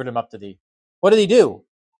have delivered him up to thee. What did he do?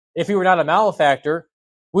 If he were not a malefactor,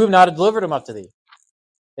 we would not have delivered him up to thee.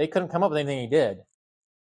 They couldn't come up with anything he did.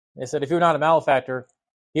 They said, if he were not a malefactor,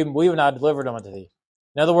 we would not have delivered him unto thee.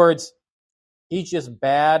 In other words, he's just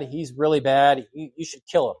bad. He's really bad. You should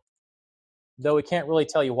kill him. Though we can't really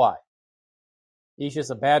tell you why. He's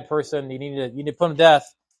just a bad person. You need to put him to death.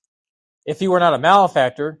 If he were not a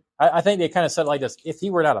malefactor, I think they kind of said it like this. If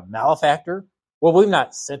he were not a malefactor, well, we've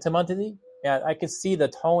not sent him unto thee. Yeah, I could see the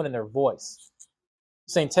tone in their voice.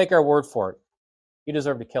 Saying, take our word for it. You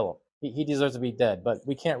deserve to kill him. He deserves to be dead, but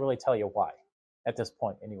we can't really tell you why at this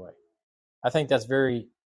point anyway. I think that's very,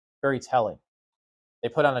 very telling. They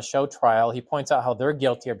put on a show trial. He points out how they're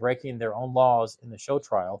guilty of breaking their own laws in the show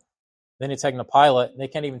trial. Then they take him to Pilate, and they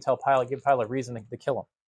can't even give Pilate a reason to kill him.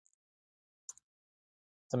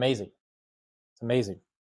 It's amazing. It's amazing.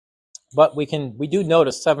 But we do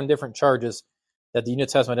notice 7 different charges that the New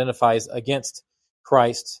Testament identifies against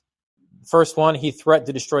Christ First one, he threatened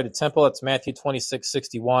to destroy the temple. That's Matthew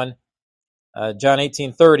 26:61. John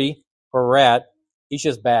 18:30, where we're at. He's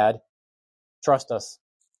just bad. Trust us.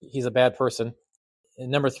 He's a bad person.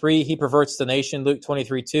 And number 3, he perverts the nation. Luke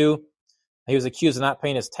 23:2. He was accused of not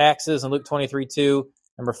paying his taxes in Luke 23:2.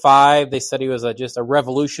 Number 5, they said he was just a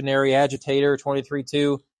revolutionary agitator.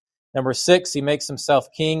 23:2. Number 6, he makes himself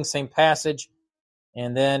king. Same passage.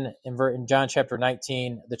 And then in John chapter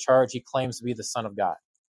 19, the charge, he claims to be the Son of God.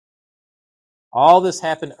 All this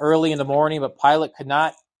happened early in the morning, but Pilate could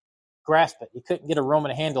not grasp it. He couldn't get a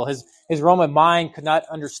Roman handle. His Roman mind could not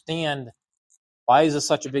understand, why is this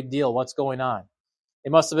such a big deal? What's going on?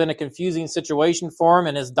 It must have been a confusing situation for him,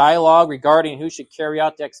 and his dialogue regarding who should carry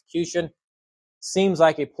out the execution seems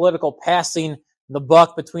like a political passing the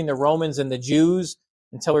buck between the Romans and the Jews,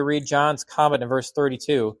 until we read John's comment in verse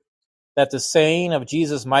 32, that the saying of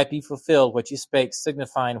Jesus might be fulfilled, which he spake,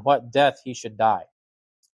 signifying what death he should die.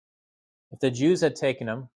 If the Jews had taken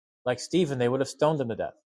him, like Stephen, they would have stoned him to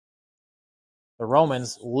death. The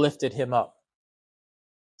Romans lifted him up.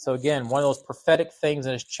 So again, one of those prophetic things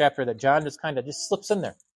in this chapter that John just kind of just slips in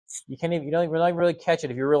there. You don't really catch it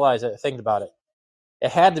if you realize it, think about it.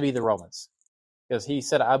 It had to be the Romans, because he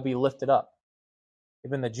said, I'll be lifted up.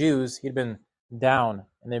 Even the Jews, he'd been down,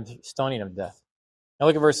 and they'd been stoning him to death. Now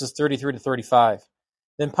look at verses 33 to 35.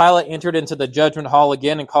 Then Pilate entered into the judgment hall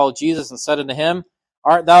again and called Jesus and said unto him,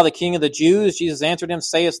 Art thou the king of the Jews? Jesus answered him,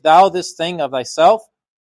 Sayest thou this thing of thyself,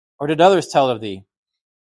 or did others tell it of thee?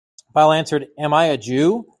 Pilate answered, Am I a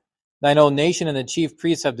Jew? Thine own nation and the chief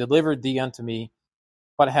priests have delivered thee unto me.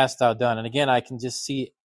 What hast thou done? And again, I can just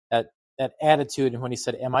see that attitude when he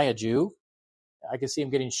said, Am I a Jew? I can see him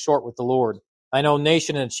getting short with the Lord. Thine own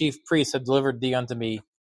nation and the chief priests have delivered thee unto me.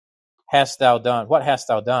 Hast thou done? What hast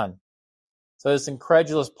thou done? So this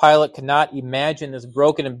incredulous Pilate could not imagine this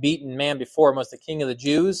broken and beaten man before him was the king of the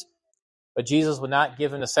Jews, but Jesus would not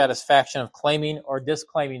give him the satisfaction of claiming or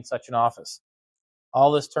disclaiming such an office.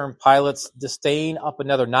 All this turned Pilate's disdain up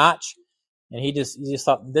another notch, and he just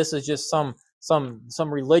thought this is just some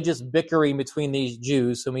religious bickering between these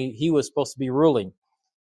Jews whom he was supposed to be ruling.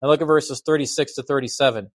 Now look at verses 36 to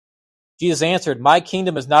 37. Jesus answered, My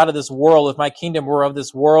kingdom is not of this world. If my kingdom were of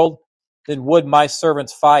this world, then would my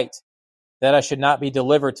servants fight, that I should not be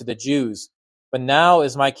delivered to the Jews. But now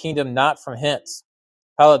is my kingdom not from hence.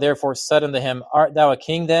 Pilate therefore said unto him, Art thou a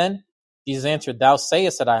king then? Jesus answered, Thou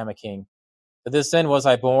sayest that I am a king. For this end was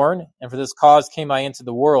I born, and for this cause came I into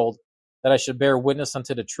the world, that I should bear witness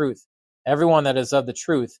unto the truth. Everyone that is of the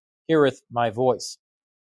truth heareth my voice.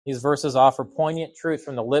 These verses offer poignant truth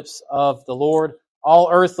from the lips of the Lord. All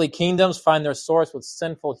earthly kingdoms find their source with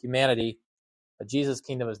sinful humanity, but Jesus'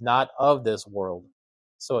 kingdom is not of this world,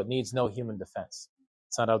 so it needs no human defense.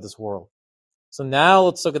 It's not of this world. So now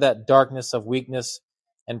let's look at that darkness of weakness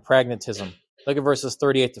and pragmatism. Look at verses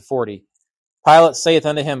 38 to 40. Pilate saith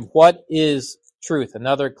unto him, What is truth?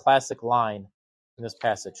 Another classic line in this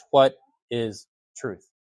passage. What is truth?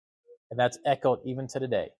 And that's echoed even to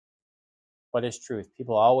today. What is truth?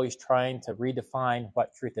 People are always trying to redefine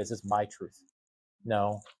what truth is. It's my truth.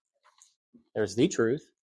 No. There's the truth.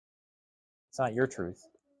 It's not your truth.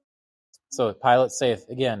 So Pilate saith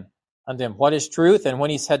again unto him, What is truth? And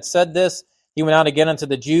when he had said this, he went out again unto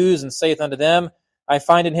the Jews, and saith unto them, I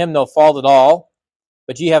find in him no fault at all.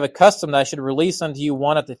 But ye have a custom that I should release unto you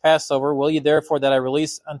one at the Passover. Will ye therefore that I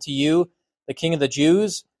release unto you the King of the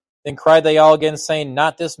Jews? Then cried they all again, saying,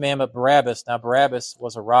 Not this man, but Barabbas. Now Barabbas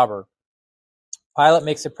was a robber. Pilate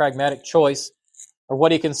makes a pragmatic choice, or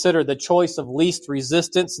what he considered the choice of least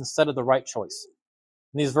resistance instead of the right choice.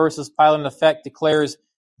 In these verses, Pilate in effect declares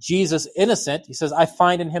Jesus innocent. He says, I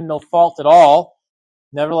find in him no fault at all.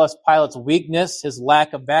 Nevertheless, Pilate's weakness, his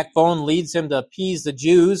lack of backbone, leads him to appease the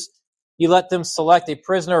Jews. He let them select a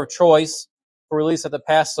prisoner of choice for release at the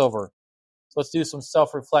Passover. So let's do some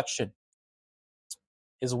self-reflection.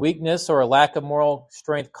 Is weakness or a lack of moral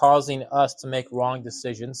strength causing us to make wrong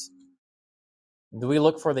decisions? Do we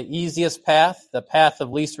look for the easiest path, the path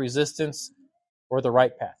of least resistance, or the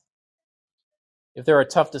right path? If there are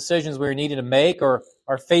tough decisions we're needing to make or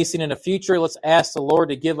are facing in the future, let's ask the Lord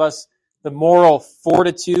to give us the moral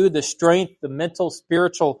fortitude, the strength, the mental,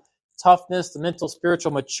 spiritual toughness, the mental,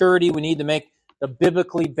 spiritual maturity we need to make the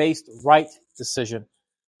biblically based right decision.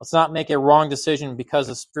 Let's not make a wrong decision because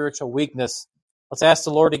of spiritual weakness. Let's ask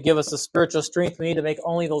the Lord to give us the spiritual strength we need to make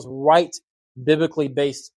only those right, biblically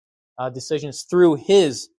based decisions through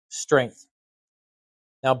His strength.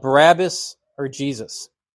 Now, Barabbas or Jesus?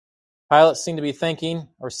 Pilate seemed to be thinking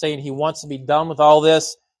or saying he wants to be done with all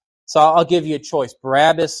this. So I'll give you a choice,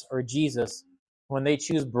 Barabbas or Jesus. When they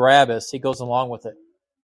choose Barabbas, he goes along with it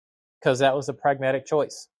because that was a pragmatic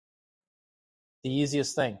choice. The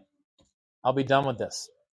easiest thing. I'll be done with this.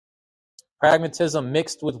 Pragmatism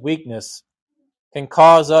mixed with weakness can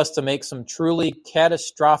cause us to make some truly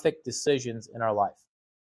catastrophic decisions in our life.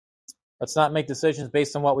 Let's not make decisions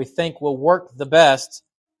based on what we think will work the best.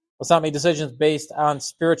 Let's not make decisions based on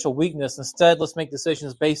spiritual weakness. Instead, let's make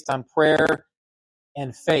decisions based on prayer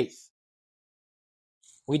and faith.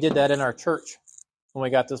 We did that in our church when we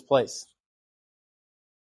got this place.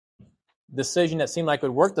 Decision that seemed like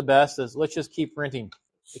would work the best is let's just keep renting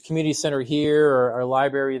the community center here or our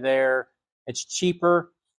library there. It's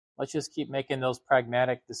cheaper. Let's just keep making those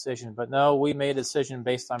pragmatic decisions. But no, we made a decision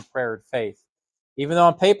based on prayer and faith. Even though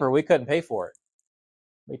on paper we couldn't pay for it.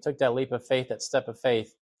 We took that leap of faith, that step of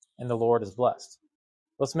faith, and the Lord is blessed.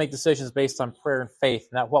 Let's make decisions based on prayer and faith,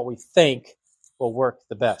 not what we think will work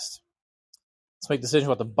the best. Let's make decisions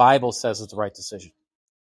what the Bible says is the right decision.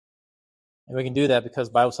 And we can do that because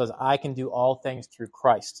the Bible says, I can do all things through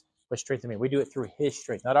Christ, which strengthens me. We do it through His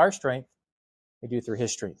strength, not our strength. We do it through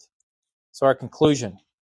His strength. So our conclusion.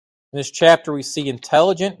 In this chapter, we see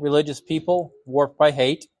intelligent religious people warped by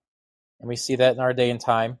hate, and we see that in our day and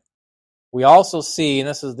time. We also see, and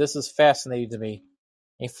this is fascinating to me,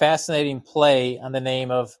 a fascinating play on the name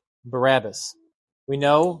of Barabbas. We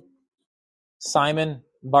know Simon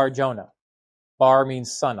Bar-Jonah. Bar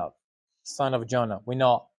means son of Jonah. We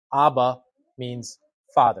know Abba means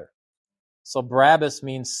father. So Barabbas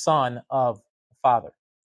means son of the father.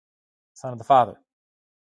 Son of the father.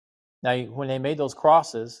 Now, when they made those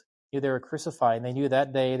crosses, they were crucifying. They knew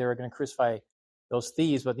that day they were going to crucify those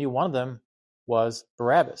thieves, but knew one of them was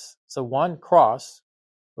Barabbas. So one cross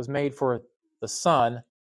was made for the son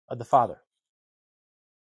of the father.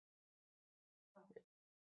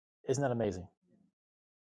 Isn't that amazing?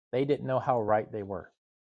 They didn't know how right they were.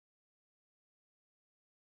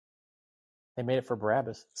 They made it for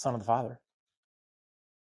Barabbas, son of the father.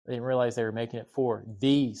 They didn't realize they were making it for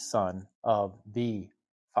the son of the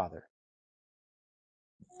father.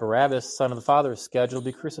 Barabbas, son of the father, is scheduled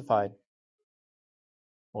to be crucified.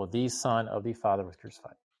 Well, the son of the father was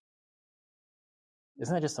crucified.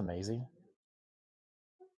 Isn't that just amazing?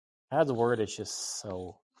 God's word is just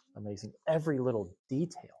so amazing. Every little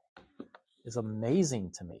detail is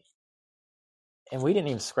amazing to me. And we didn't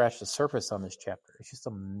even scratch the surface on this chapter. It's just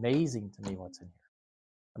amazing to me what's in here.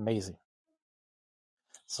 Amazing.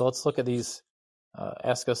 So let's look at these,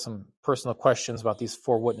 ask us some personal questions about these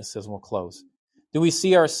four witnesses, and we'll close. Do we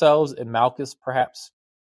see ourselves in Malchus, perhaps?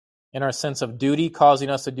 In our sense of duty, causing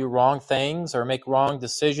us to do wrong things or make wrong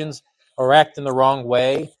decisions or act in the wrong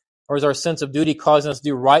way? Or is our sense of duty causing us to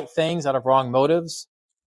do right things out of wrong motives?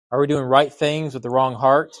 Are we doing right things with the wrong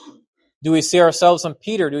heart? Do we see ourselves in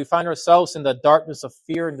Peter? Do we find ourselves in the darkness of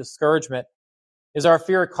fear and discouragement? Is our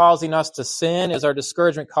fear causing us to sin? Is our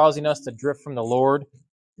discouragement causing us to drift from the Lord?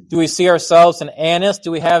 Do we see ourselves in Annas?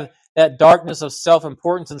 Do we have that darkness of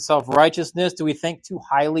self-importance and self-righteousness? Do we think too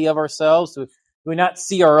highly of ourselves? Do we not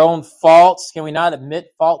see our own faults? Can we not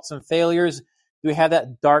admit faults and failures? Do we have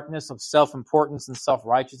that darkness of self-importance and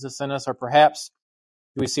self-righteousness in us? Or perhaps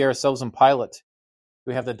do we see ourselves in Pilate? Do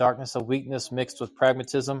we have the darkness of weakness mixed with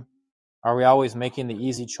pragmatism? Are we always making the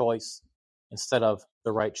easy choice instead of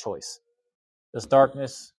the right choice? This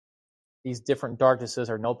darkness, these different darknesses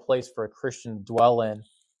are no place for a Christian to dwell in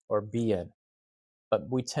or be in. But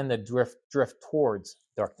we tend to drift towards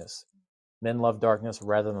darkness. Men love darkness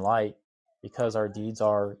rather than light because our deeds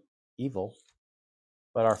are evil.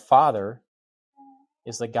 But our Father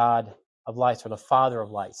is the God of lights, or the Father of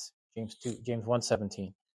lights. James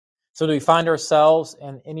 1:17. So do we find ourselves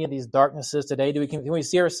in any of these darknesses today? Can we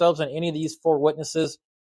see ourselves in any of these four witnesses?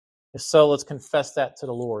 If so, let's confess that to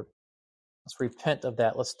the Lord. Let's repent of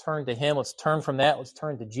that. Let's turn to Him. Let's turn from that. Let's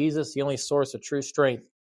turn to Jesus, the only source of true strength.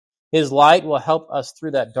 His light will help us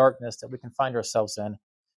through that darkness that we can find ourselves in.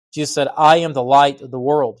 Jesus said, I am the light of the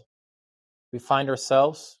world. We find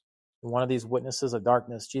ourselves in one of these witnesses of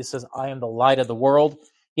darkness. Jesus says, I am the light of the world.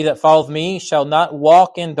 He that followeth me shall not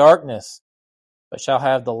walk in darkness, but shall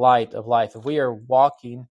have the light of life. If we are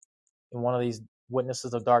walking in one of these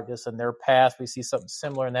witnesses of darkness and their path, we see something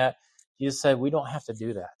similar in that. Jesus said, we don't have to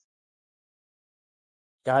do that.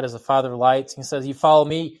 God is the Father of lights. He says, you follow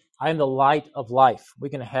me, I am the light of life. We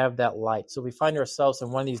can have that light. So if we find ourselves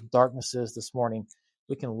in one of these darknesses this morning,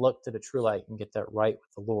 we can look to the true light and get that right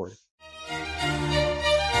with the Lord.